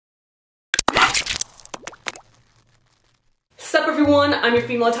everyone, I'm your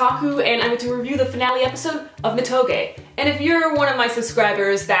female otaku, and I'm going to review the finale episode of Netoge. And if you're one of my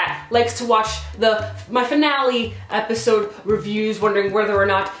subscribers that likes to watch my finale episode reviews, wondering whether or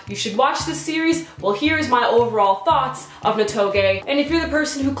not you should watch this series, well, here's my overall thoughts of Netoge. And if you're the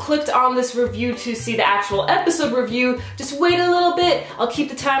person who clicked on this review to see the actual episode review, just wait a little bit. I'll keep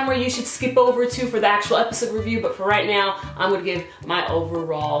the time where you should skip over to for the actual episode review, but for right now, I'm going to give my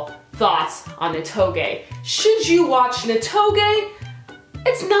overall thoughts on Netoge. Should you watch Netoge?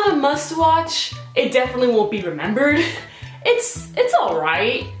 It's not a must-watch. It definitely won't be remembered. It's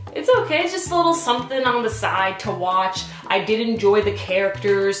alright. It's okay, it's just a little something on the side to watch. I did enjoy the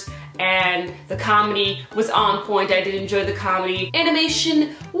characters and the comedy was on point. I did enjoy the comedy.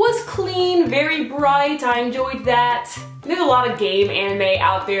 Animation was clean, very bright. I enjoyed that. There's a lot of game anime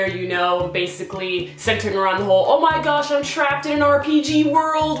out there, you know, basically centering around the whole, oh my gosh, I'm trapped in an RPG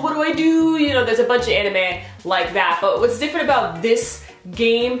world, what do I do? You know, there's a bunch of anime like that. But what's different about this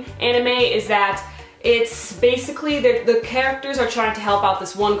game anime is that it's basically, the characters are trying to help out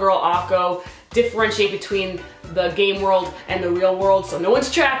this one girl, Akko, differentiate between the game world and the real world. So no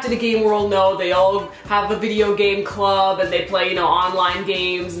one's trapped in a game world, no, they all have a video game club and they play, you know, online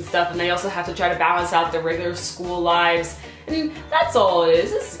games and stuff, and they also have to try to balance out their regular school lives. And that's all it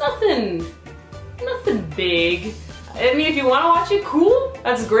is. It's nothing big. I mean, if you want to watch it, cool,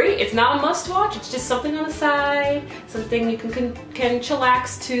 that's great. It's not a must-watch, it's just something on the side, something you can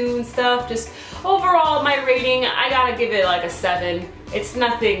chillax to and stuff. Just overall, my rating, I gotta give it like a 7. It's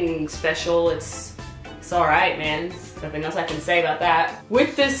nothing special, it's alright, man. There's nothing else I can say about that.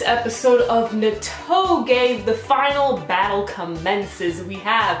 With this episode of Netoge, the final battle commences. We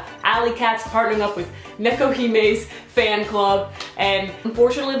have Alley Cats partnering up with Nekohime's fan club, and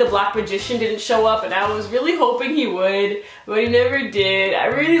unfortunately the Black Magician didn't show up, and I was really hoping he would, but he never did. I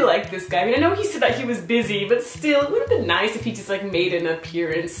really like this guy. I mean, I know he said that he was busy, but still, it would have been nice if he just like made an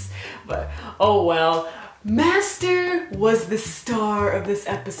appearance, but oh well. Master was the star of this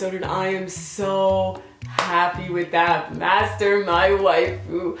episode, and I am so happy with that. Master, my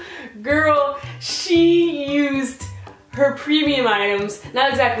waifu. Girl, she used her premium items,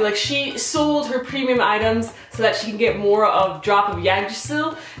 not exactly, like she sold her premium items so that she can get more of Drop of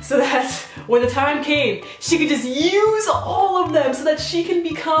Yggdrasil, so that when the time came, she could just use all of them so that she can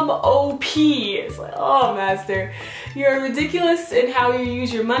become OP. It's like, oh Master, you're ridiculous in how you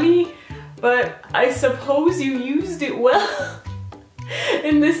use your money, but I suppose you used it well.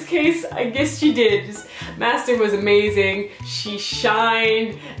 In this case, I guess you did. Master was amazing. She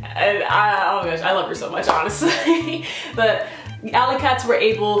shined, and oh gosh, I love her so much, honestly. But Alley Cats were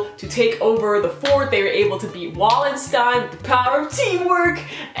able to take over the fort. They were able to beat Wallenstein with the power of teamwork,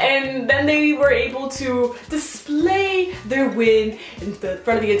 and then they were able to display their win in the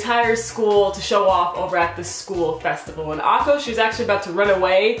front of the entire school to show off over at the school festival. And Akko, she was actually about to run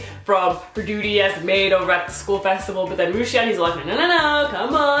away from her duty as a maid over at the school festival, but then Rushian, he's like, no, no, no,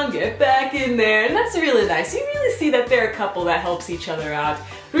 come on, get back in there. And that's really nice. You really see that they're a couple that helps each other out.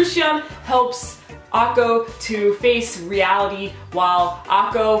 Rushian helps Akko to face reality, while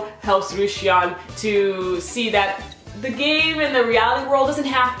Akko helps Rushian to see that the game and the reality world doesn't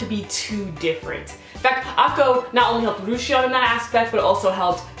have to be too different. In fact, Akko not only helped Rushian in that aspect, but also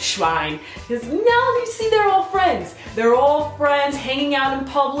helped Schwein. Because now you see they're all friends. They're all friends hanging out in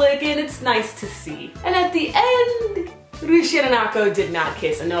public, and it's nice to see. And at the end, Rushian and Akko did not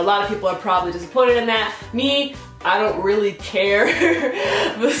kiss. I know a lot of people are probably disappointed in that. Me, I don't really care,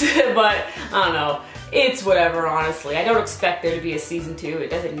 but I don't know. It's whatever, honestly. I don't expect there to be a season 2.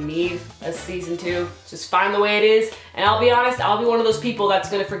 It doesn't need a season 2. Just fine the way it is. And I'll be honest, I'll be one of those people that's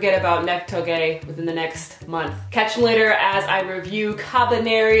gonna forget about Netoge within the next month. Catch me later as I review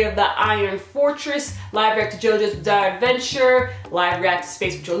Cabaneri of the Iron Fortress, live react to JoJo's Bizarre Adventure, live react to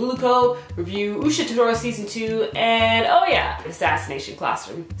Space Patrol Luluko, review Ushitora Season 2, and oh yeah, Assassination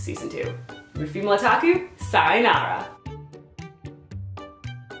Classroom Season 2. Your female otaku, sayonara.